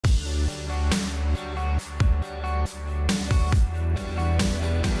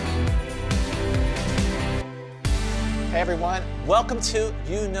everyone. Welcome to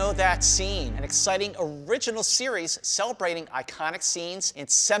You Know That Scene, an exciting original series celebrating iconic scenes in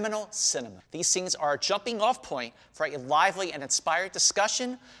seminal cinema. These scenes are a jumping off point for a lively and inspired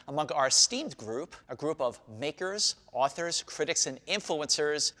discussion among our esteemed group, a group of makers, authors, critics, and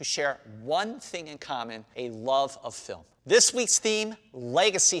influencers who share one thing in common, a love of film. This week's theme,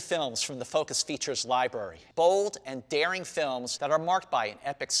 legacy films from the Focus Features library. Bold and daring films that are marked by an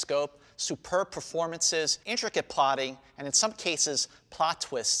epic scope, superb performances, intricate plotting, and in some cases, plot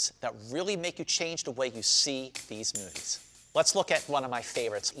twists that really make you change the way you see these movies. Let's look at one of my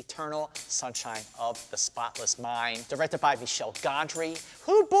favorites, Eternal Sunshine of the Spotless Mind, directed by Michel Gondry.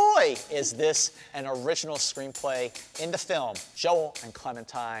 Who boy is this an original screenplay. In the film, Joel and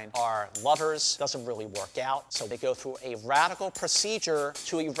Clementine are lovers, doesn't really work out, so they go through a radical procedure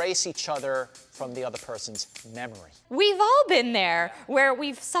to erase each other from the other person's memory. We've all been there, where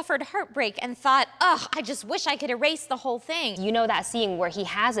we've suffered heartbreak and thought, ugh, I just wish I could erase the whole thing. You know that scene where he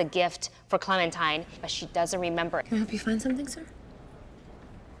has a gift for Clementine, but she doesn't remember it. Can I help you find something, sir?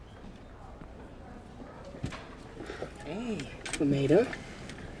 Hey, tomato.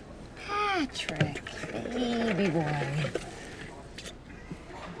 Patrick, baby boy.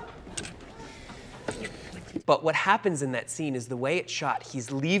 But what happens in that scene is the way it's shot,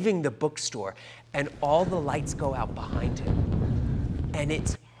 he's leaving the bookstore and all the lights go out behind him. And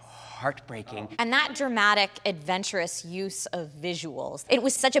it's heartbreaking. And that dramatic, adventurous use of visuals, it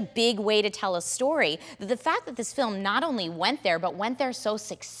was such a big way to tell a story that the fact that this film not only went there, but went there so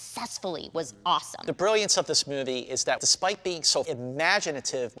successfully was awesome. The brilliance of this movie is that despite being so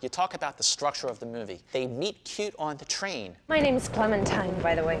imaginative, you talk about the structure of the movie. They meet cute on the train. My name's Clementine,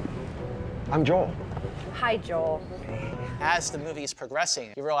 by the way. I'm Joel. Hi, Joel. As the movie is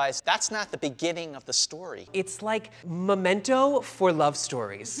progressing, you realize that's not the beginning of the story. It's like Memento for love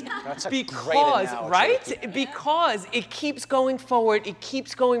stories. That's a great Because, analogy. right? Because it keeps going forward, it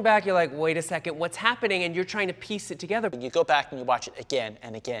keeps going back. You're like, wait a second, what's happening? And you're trying to piece it together. You go back and you watch it again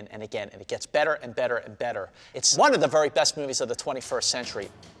and again and again, and it gets better and better and better. It's one of the very best movies of the 21st century.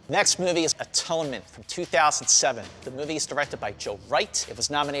 Next movie is Atonement from 2007. The movie is directed by Joe Wright. It was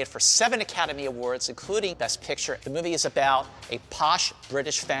nominated for 7 Academy Awards, including Best Picture. The movie is about a posh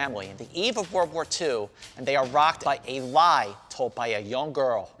British family in the eve of World War II, and they are rocked by a lie told by a young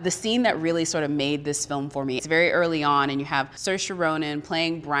girl. The scene that really sort of made this film for me, it's very early on, and you have Saoirse Ronan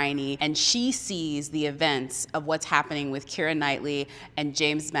playing Bryony, and she sees the events of what's happening with Keira Knightley and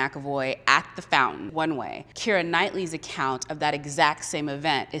James McAvoy at the fountain one way. Keira Knightley's account of that exact same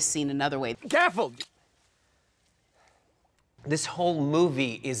event is seen another way. Careful! This whole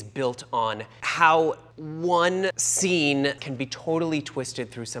movie is built on how one scene can be totally twisted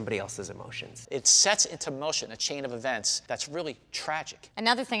through somebody else's emotions. It sets into motion a chain of events that's really tragic.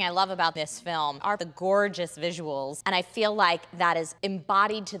 Another thing I love about this film are the gorgeous visuals, and I feel like that is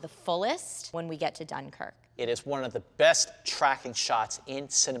embodied to the fullest when we get to Dunkirk. It is one of the best tracking shots in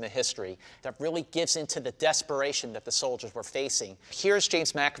cinema history that really gives into the desperation that the soldiers were facing. Here's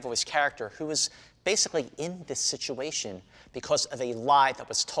James McAvoy's character, who is basically in this situation because of a lie that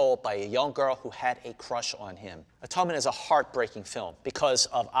was told by a young girl who had a crush on him. Atonement is a heartbreaking film because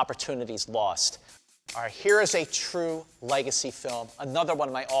of opportunities lost. All right, here is a true legacy film, another one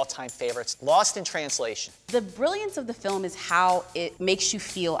of my all-time favorites, Lost in Translation. The brilliance of the film is how it makes you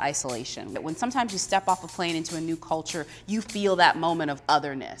feel isolation. When sometimes you step off a plane into a new culture, you feel that moment of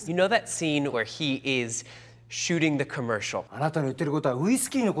otherness. You know that scene where he is shooting the commercial? あなたの言ってることはウイス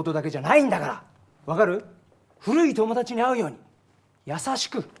キーのことだけじゃないんだから。わかる？古い友達に会うように優し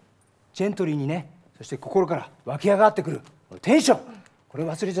くジェントリーにね、そして心から湧き上がってくるテンション。これ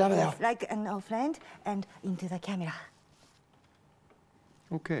忘れちゃダメだよ。Like an old friend and into the camera.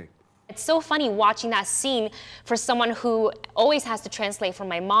 Okay. It's so funny watching that scene for someone who always has to translate for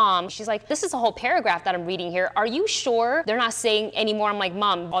my mom. She's like, this is a whole paragraph that I'm reading here. Are you sure they're not saying anymore? I'm like,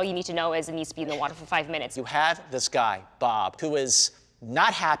 Mom, all you need to know is it needs to be in the water for 5 minutes. You have this guy, Bob, who is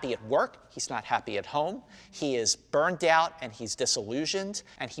not happy at work, he's not happy at home, he is burned out and he's disillusioned,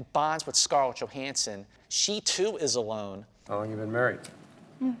 and he bonds with Scarlett Johansson. She too is alone. How long have you been married?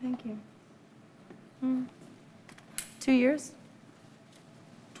 Oh, thank you. 2 years?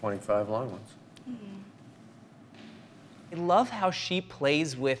 25 long ones. I love how she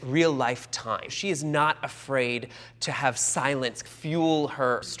plays with real life time. She is not afraid to have silence fuel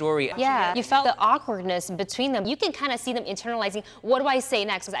her story. Yeah, you felt the awkwardness between them. You can kind of see them internalizing, what do I say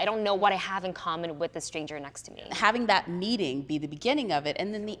next? Because I don't know what I have in common with the stranger next to me. Having that meeting be the beginning of it,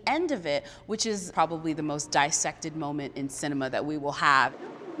 and then the end of it, which is probably the most dissected moment in cinema that we will have.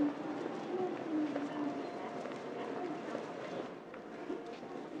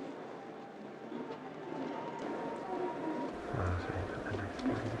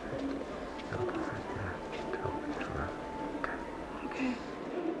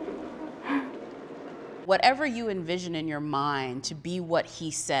 whatever you envision in your mind to be what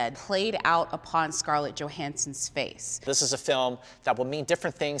he said played out upon Scarlett Johansson's face. This is a film that will mean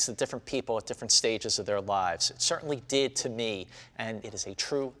different things to different people at different stages of their lives. It certainly did to me, and it is a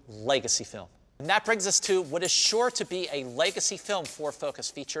true legacy film. And that brings us to what is sure to be a legacy film for Focus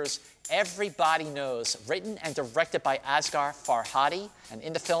Features, Everybody Knows, written and directed by Asghar Farhadi. And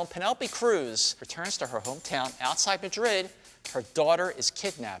in the film, Penelope Cruz returns to her hometown outside Madrid. Her daughter is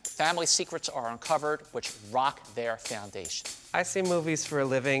kidnapped. Family secrets are uncovered, which rock their foundation. I see movies for a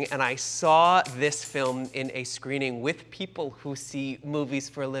living, and I saw this film in a screening with people who see movies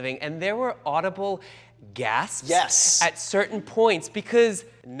for a living, and there were audible gasps at certain points because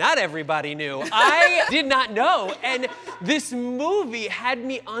not everybody knew. I did not know, and this movie had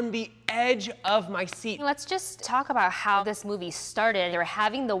me on the edge of my seat. Let's just talk about how this movie started. They're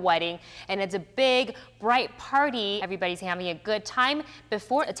having the wedding, and it's a big, bright party. Everybody's having a good time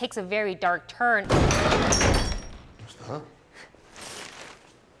before it takes a very dark turn.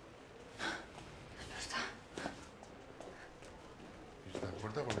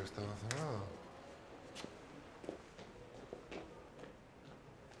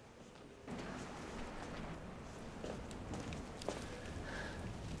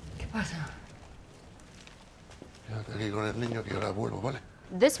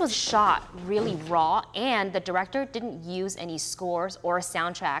 This was shot really raw, and the director didn't use any scores or a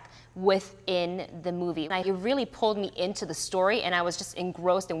soundtrack within the movie. It really pulled me into the story, and I was just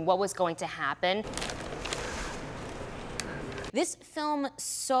engrossed in what was going to happen. This film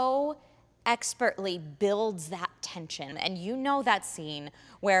so expertly builds that tension. And you know that scene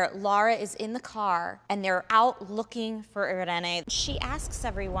where Lara is in the car and they're out looking for Irene. She asks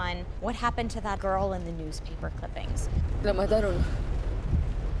everyone what happened to that girl in the newspaper clippings. La mataron.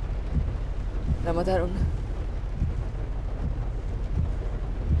 La mataron.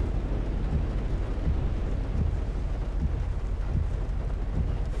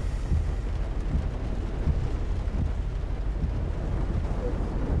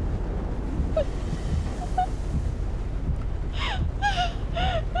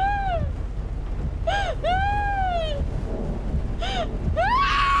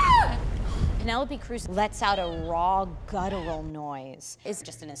 Penelope Cruz lets out a raw, guttural noise. It's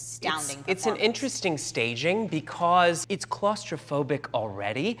just an astounding performance. It's an interesting staging because it's claustrophobic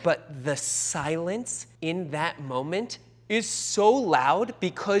already, but the silence in that moment is so loud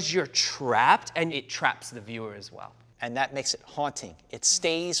because you're trapped, and it traps the viewer as well. And that makes it haunting. It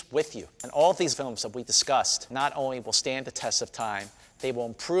stays with you. And all of these films that we discussed not only will stand the test of time, they will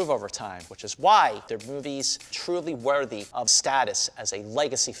improve over time, which is why they're movies truly worthy of status as a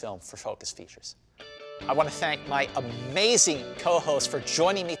legacy film for Focus Features. I want to thank my amazing co-hosts for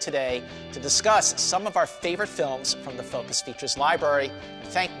joining me today to discuss some of our favorite films from the Focus Features library. And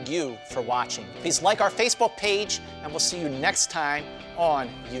thank you for watching. Please like our Facebook page, and we'll see you next time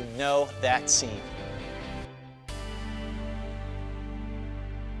on You Know That Scene.